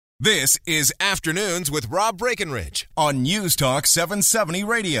This is Afternoons with Rob Breckenridge on News Talk 770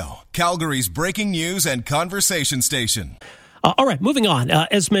 Radio, Calgary's breaking news and conversation station. All right, moving on.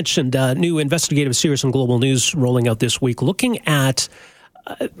 As mentioned, new investigative series on Global News rolling out this week, looking at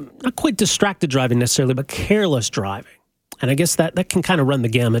not quite distracted driving necessarily, but careless driving. And I guess that can kind of run the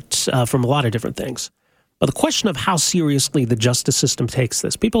gamut from a lot of different things. But the question of how seriously the justice system takes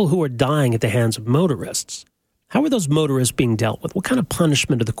this, people who are dying at the hands of motorists, how are those motorists being dealt with? What kind of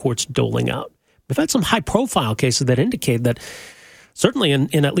punishment are the courts doling out? We've had some high-profile cases that indicate that certainly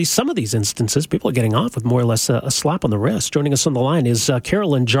in at least some of these instances, people are getting off with more or less a slap on the wrist. Joining us on the line is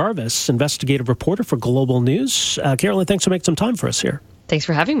Carolyn Jarvis, investigative reporter for Global News. Carolyn, thanks for making some time for us here. Thanks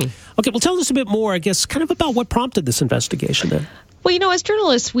for having me. Okay, well, tell us a bit more, I guess, kind of about what prompted this investigation then. Well, as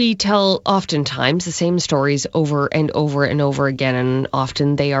journalists, we tell oftentimes the same stories over and over and over again, and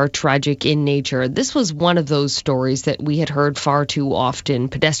often they are tragic in nature. This was one of those stories that we had heard far too often,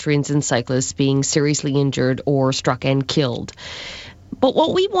 pedestrians and cyclists being seriously injured or struck and killed. But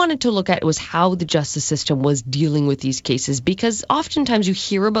what we wanted to look at was how the justice system was dealing with these cases, because oftentimes you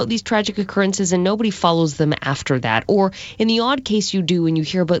hear about these tragic occurrences and nobody follows them after that. Or in the odd case you do, and you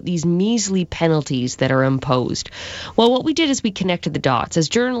hear about these measly penalties that are imposed. Well, what we did is we connected the dots. As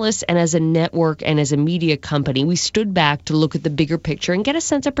journalists and as a network and as a media company, we stood back to look at the bigger picture and get a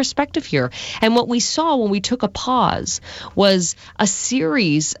sense of perspective here. And what we saw when we took a pause was a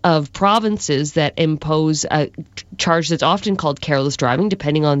series of provinces that impose a charge that's often called careless driving,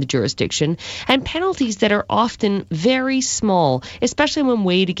 depending on the jurisdiction, and penalties that are often very small, especially when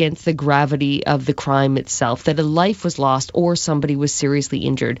weighed against the gravity of the crime itself, that a life was lost or somebody was seriously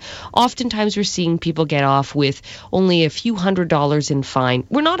injured. Oftentimes we're seeing people get off with only a few $100s in fine.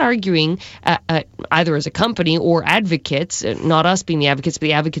 We're not arguing either as a company or advocates, not us being the advocates, but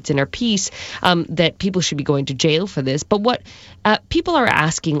the advocates in our piece, that people should be going to jail for this. But what people are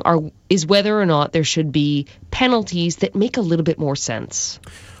asking is whether or not there should be penalties that make a little bit more sense.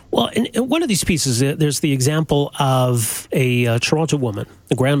 Well, in one of these pieces, there's the example of a Toronto woman,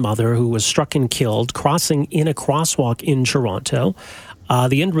 a grandmother who was struck and killed crossing in a crosswalk in Toronto.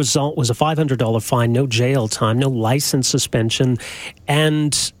 The end result was a $500 fine, no jail time, no license suspension.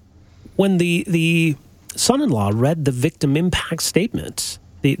 And when the son-in-law read the victim impact statement,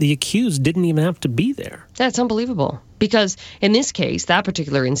 the accused didn't even have to be there. That's unbelievable. Because in this case, that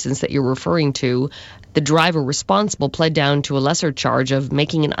particular instance that you're referring to, the driver responsible pled down to a lesser charge of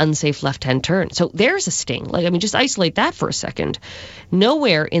making an unsafe left-hand turn. So there's a sting. Just isolate that for a second.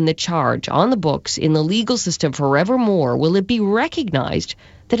 Nowhere in the charge, on the books, in the legal system forevermore, will it be recognized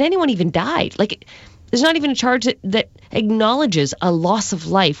that anyone even died. There's not even a charge that acknowledges a loss of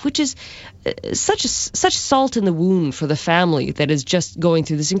life, which is such salt in the wound for the family that is just going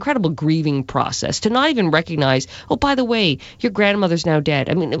through this incredible grieving process, to not even recognize, oh, by the way, your grandmother's now dead.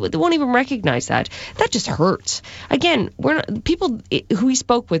 I mean, they won't even recognize that. That just hurts. Again, people who we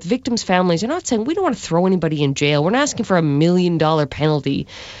spoke with, victims' families, are not saying we don't want to throw anybody in jail. We're not asking for $1 million penalty,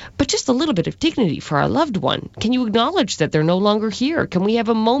 but just a little bit of dignity for our loved one. Can you acknowledge that they're no longer here? Can we have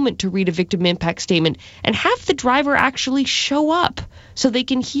a moment to read a victim impact statement and have the driver actually show up so they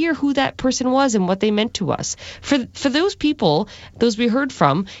can hear who that person was and what they meant to us? For those people, those we heard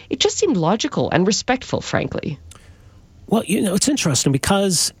from, it just seemed logical and respectful, frankly. Well, it's interesting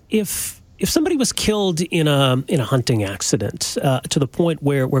because if somebody was killed in a hunting accident to the point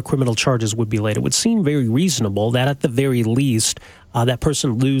where criminal charges would be laid, it would seem very reasonable that at the very least that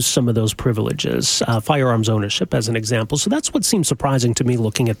person lose some of those privileges, firearms ownership as an example. So that's what seems surprising to me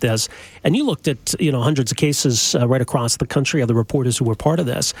looking at this. And you looked at hundreds of cases right across the country, other reporters who were part of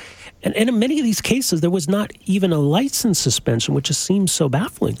this. And in many of these cases, there was not even a license suspension, which just seems so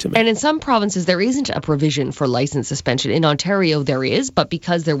baffling to me. And in some provinces, there isn't a provision for license suspension. In Ontario, there is, but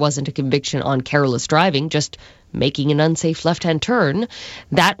because there wasn't a conviction on careless driving, just making an unsafe left-hand turn,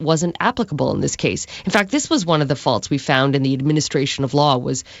 that wasn't applicable in this case. In fact, this was one of the faults we found in the administration of law,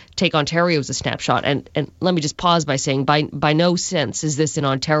 was take Ontario as a snapshot. And let me just pause by saying, by no sense is this an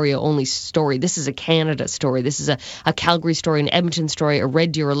Ontario-only story. This is a Canada story. This is a Calgary story, an Edmonton story, a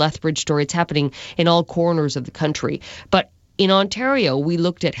Red Deer or Lethbridge story. It's happening in all corners of the country. But in Ontario, we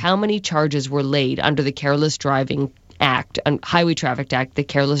looked at how many charges were laid under the Careless Driving Act, Highway Traffic Act, the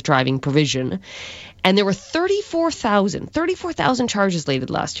careless driving provision. And there were 34,000 charges laid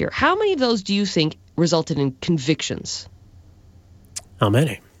last year. How many of those do you think resulted in convictions? How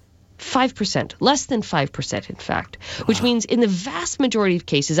many? 5%, less than 5%, in fact, which means in the vast majority of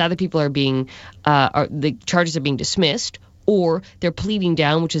cases, either people are being, the charges are being dismissed, or they're pleading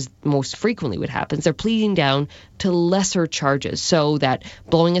down, which is most frequently what happens. They're pleading down to lesser charges, so that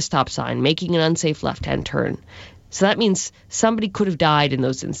blowing a stop sign, making an unsafe left-hand turn, So that means somebody could have died in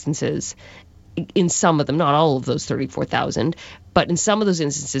those instances. In some of them, not all of those 34,000, but in some of those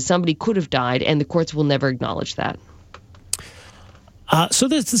instances, somebody could have died, and the courts will never acknowledge that. So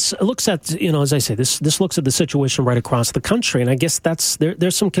this looks at, as I say, this looks at the situation right across the country, and I guess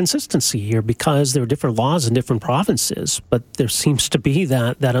there's some consistency here because there are different laws in different provinces, but there seems to be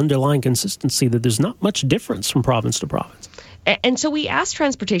that underlying consistency that there's not much difference from province to province. And so we asked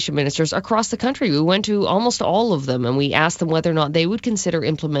transportation ministers across the country. We went to almost all of them, and we asked them whether or not they would consider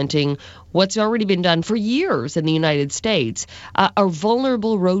implementing what's already been done for years in the United States, a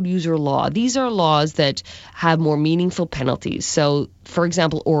vulnerable road user law. These are laws that have more meaningful penalties. So, for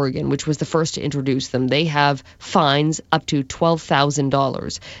example, Oregon, which was the first to introduce them, they have fines up to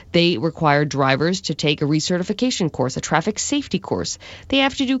 $12,000. They require drivers to take a recertification course, a traffic safety course. They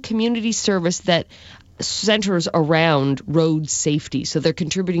have to do community service that centers around road safety. So they're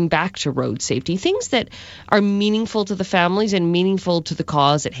contributing back to road safety, things that are meaningful to the families and meaningful to the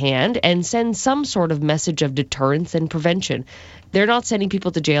cause at hand, and send some sort of message of deterrence and prevention. They're not sending people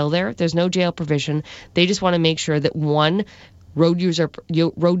to jail there. There's no jail provision. They just want to make sure that, one, road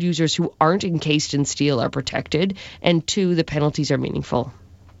users who aren't encased in steel are protected, and two, the penalties are meaningful.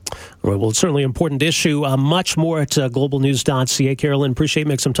 All right, well, it's certainly an important issue. Much more at globalnews.ca. Carolyn, appreciate you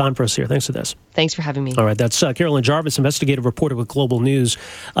making some time for us here. Thanks for this. Thanks for having me. All right, that's Carolyn Jarvis, investigative reporter with Global News,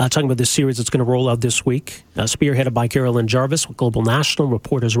 talking about this series that's going to roll out this week, spearheaded by Carolyn Jarvis with Global National,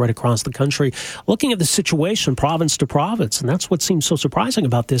 reporters right across the country, looking at the situation province to province. And that's what seems so surprising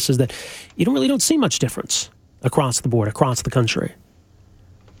about this, is that you don't see much difference across the board, across the country.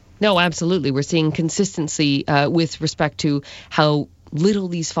 No, absolutely. We're seeing consistency with respect to how little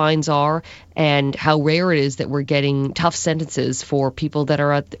these fines are and how rare it is that we're getting tough sentences for people that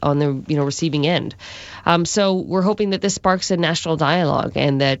are on the receiving end. So we're hoping that this sparks a national dialogue,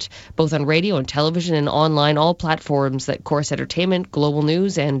 and that both on radio and television and online, all platforms that Corus Entertainment, Global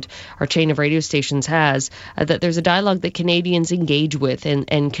News, and our chain of radio stations has, that there's a dialogue that Canadians engage with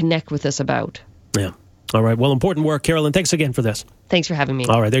and connect with us about. Yeah. All right. Well, important work. Carolyn, thanks again for this. Thanks for having me.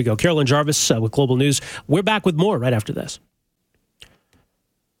 All right. There you go. Carolyn Jarvis with Global News. We're back with more right after this.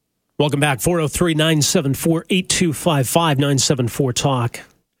 Welcome back. 403-974-8255, 974-TALK.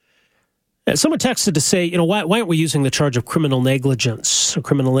 Someone texted to say, why aren't we using the charge of criminal negligence or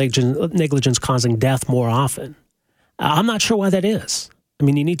criminal negligence causing death more often? I'm not sure why that is. I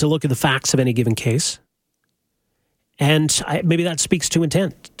mean, you need to look at the facts of any given case. And maybe that speaks to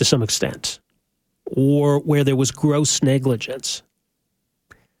intent to some extent, or where there was gross negligence.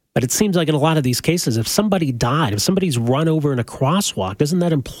 But it seems like in a lot of these cases, if somebody died, if somebody's run over in a crosswalk, doesn't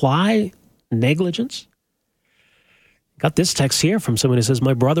that imply negligence? Got this text here from someone who says,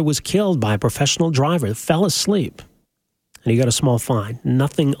 my brother was killed by a professional driver that fell asleep, and he got a small fine.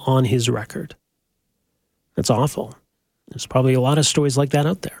 Nothing on his record. That's awful. There's probably a lot of stories like that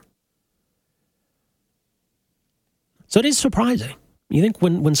out there. So it is surprising. You think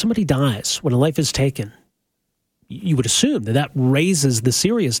when somebody dies, when a life is taken, you would assume that raises the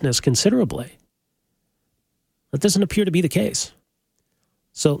seriousness considerably. That doesn't appear to be the case.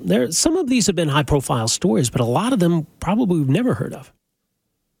 So some of these have been high-profile stories, but a lot of them probably we've never heard of.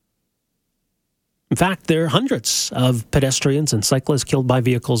 In fact, there are hundreds of pedestrians and cyclists killed by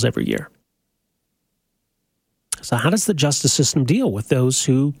vehicles every year. So how does the justice system deal with those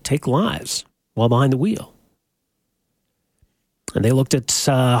who take lives while behind the wheel? And they looked at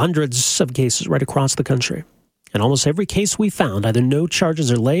hundreds of cases right across the country. In almost every case we found, either no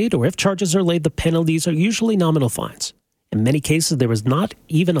charges are laid, or if charges are laid, the penalties are usually nominal fines. In many cases, there was not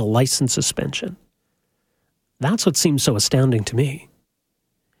even a license suspension. That's what seems so astounding to me.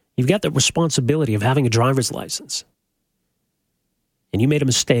 You've got the responsibility of having a driver's license, and you made a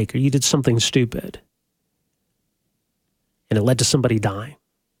mistake or you did something stupid, and it led to somebody dying.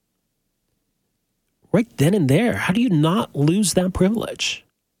 Right then and there, how do you not lose that privilege?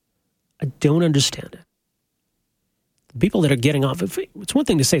 I don't understand it. The people that are getting off, it's one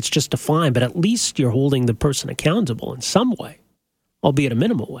thing to say it's just a fine, but at least you're holding the person accountable in some way, albeit a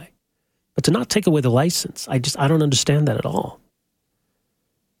minimal way. But to not take away the license, I don't understand that at all.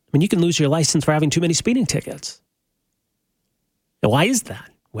 I mean, you can lose your license for having too many speeding tickets. And why is that?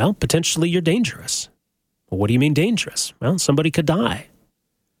 Well, potentially you're dangerous. Well, what do you mean dangerous? Well, somebody could die.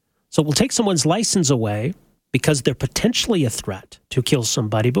 So we'll take someone's license away because they're potentially a threat to kill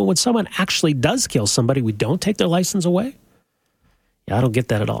somebody. But when someone actually does kill somebody, we don't take their license away? Yeah, I don't get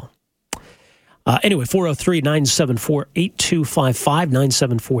that at all. Anyway, 403-974-8255,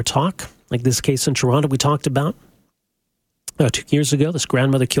 974-TALK. Like this case in Toronto we talked about 2 years ago. This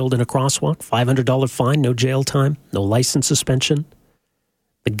grandmother killed in a crosswalk, $500 fine, no jail time, no license suspension.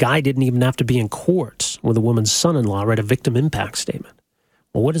 The guy didn't even have to be in court when the woman's son-in-law read a victim impact statement.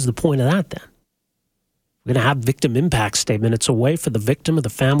 Well, what is the point of that then? We're going to have victim impact statement. It's a way for the victim or the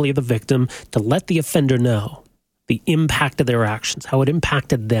family of the victim to let the offender know the impact of their actions, how it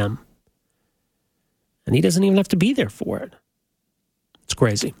impacted them. And he doesn't even have to be there for it. It's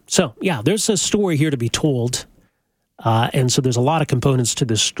crazy. So, yeah, there's a story here to be told. And so there's a lot of components to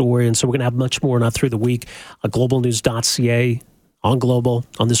this story. And so we're going to have much more not through the week. Globalnews.ca, on Global,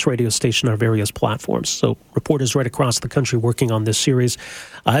 on this radio station, our various platforms. So reporters right across the country working on this series.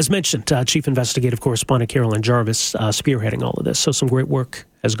 As mentioned, Chief Investigative Correspondent Carolyn Jarvis spearheading all of this. So some great work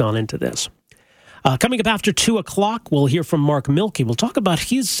has gone into this. Coming up after 2 o'clock, we'll hear from Mark Milke. We'll talk about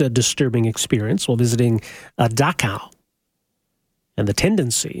his disturbing experience while visiting Dachau and the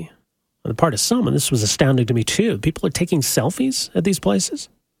tendency on the part of some, and this was astounding to me too, people are taking selfies at these places.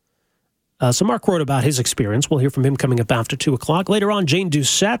 So Mark wrote about his experience. We'll hear from him coming up after 2 o'clock. Later on, Jane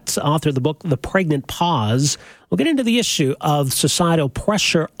Doucette, author of the book The Pregnant Pause. We'll get into the issue of societal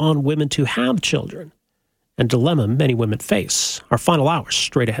pressure on women to have children and dilemma many women face. Our final hour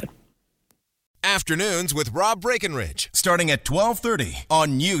straight ahead. Afternoons with Rob Breckenridge, starting at 12:30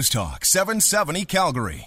 on News Talk 770 Calgary.